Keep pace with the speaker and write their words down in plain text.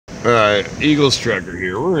All right, Eagles Trekker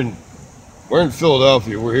here. We're in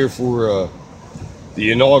Philadelphia. We're here for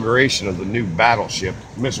the inauguration of the new battleship,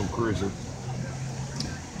 missile cruiser.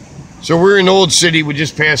 So we're in Old City. We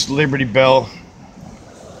just passed Liberty Bell.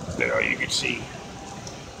 There you can see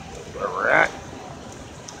where we're at.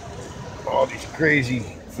 All these crazy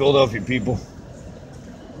Philadelphia people.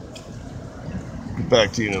 Get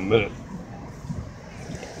back to you in a minute.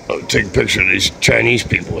 I'll take a picture of these Chinese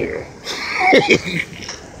people here.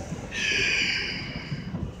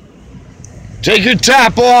 Take your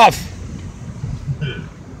top off!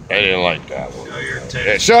 I didn't like that one.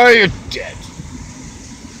 Show your tits.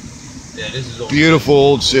 Yeah, this is beautiful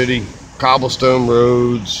old city. Cobblestone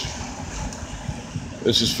roads.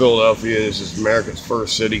 This is Philadelphia. This is America's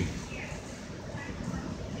first city.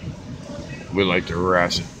 We like to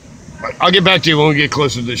harass it. I'll get back to you when we get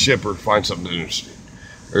closer to the ship or find something interesting.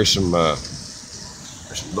 There's some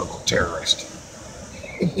local terrorists.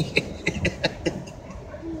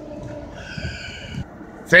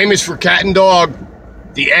 Famous for cat and dog,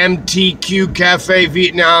 the MTQ Cafe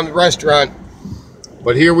Vietnam restaurant.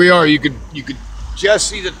 But here we are. You could just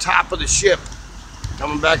see the top of the ship.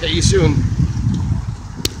 Coming back at you soon.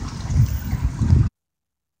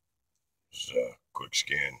 Just a quick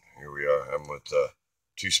scan. Here we are. I'm with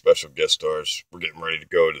two special guest stars. We're getting ready to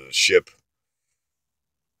go to the ship.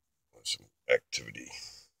 Some activity,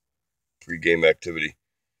 pre-game activity.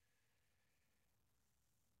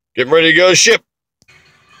 Getting ready to go to the ship.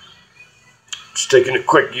 Just taking a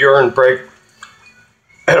quick urine break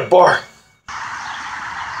at a bar.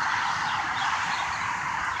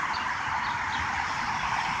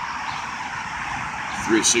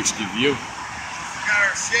 .360 view. Got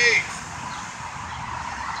our shades.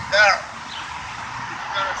 There.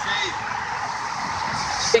 Got our shades.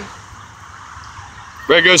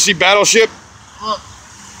 Ready to go see Battleship? Look.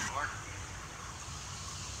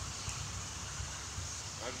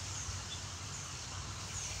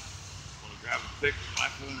 Grab a pic with my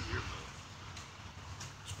phone or your phone.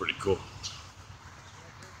 It's pretty cool.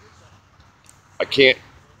 I can't.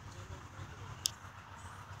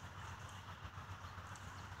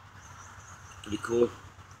 Pretty cool.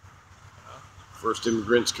 First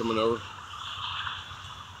immigrants coming over.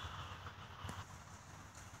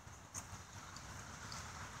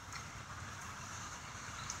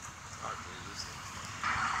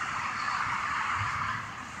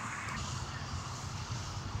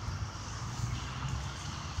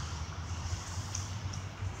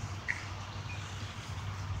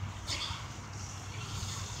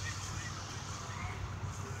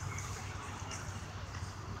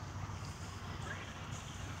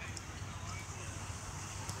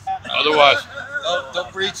 Otherwise,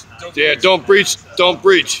 Don't breach. Don't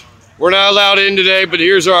breach. We're not allowed in today, but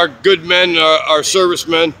here's our good men, our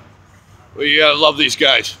servicemen. We love these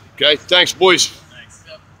guys. Okay, thanks, boys. Thanks.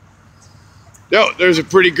 Yo, there's a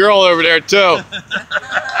pretty girl over there too.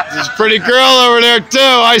 There's a pretty girl over there too.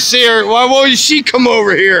 I see her. Why won't she come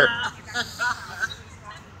over here?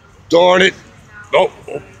 Darn it. Oh,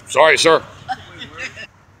 sorry, sir.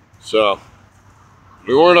 So,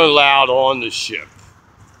 we weren't allowed on the ship.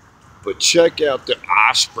 But check out the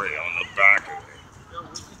osprey on the back of it. Yeah,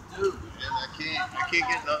 what you do? And I can't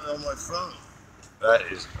get nothing on my phone.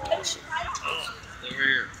 That is awesome. Oh, over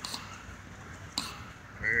here.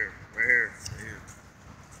 Right here.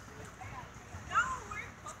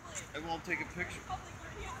 I won't take a picture.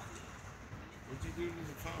 What'd you do to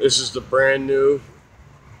the phone? This is the brand new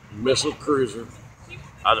missile cruiser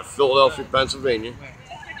out of Philadelphia, Pennsylvania.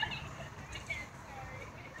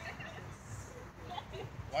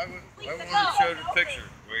 Why won't you show the picture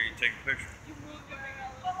where you take a picture?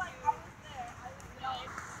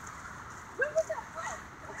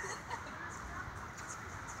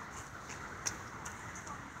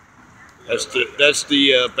 That's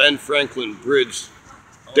the Ben Franklin Bridge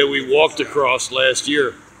that we walked across last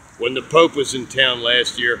year when the Pope was in town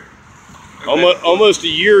last year. Almost a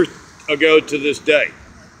year ago to this day.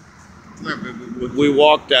 We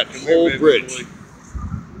walked that whole bridge.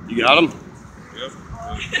 You got him? Yep.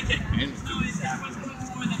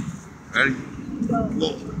 Ready?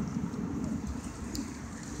 Look.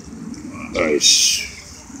 Nice.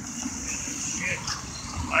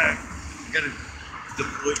 I gotta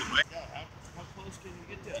deploy the mic. How close can you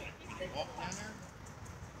get to it? Can you walk down there?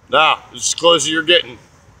 Nah, it's as close as you're getting.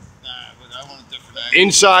 Nah, but I want a different angle.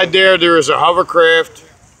 Inside there is a hovercraft.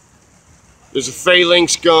 There's a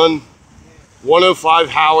phalanx gun, 105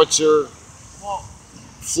 howitzer,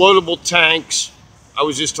 floatable tanks. I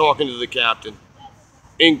was just talking to the captain.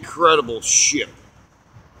 Incredible ship.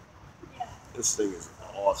 This thing is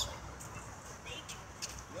awesome.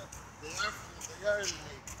 They are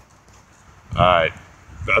Alright,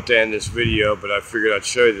 about to end this video, but I figured I'd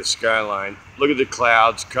show you the skyline. Look at the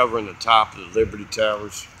clouds covering the top of the Liberty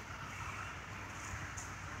Towers.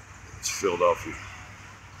 It's Philadelphia.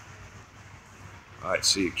 Alright,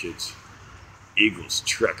 see you kids. Eagles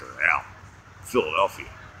Trekker out. Philadelphia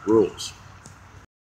rules.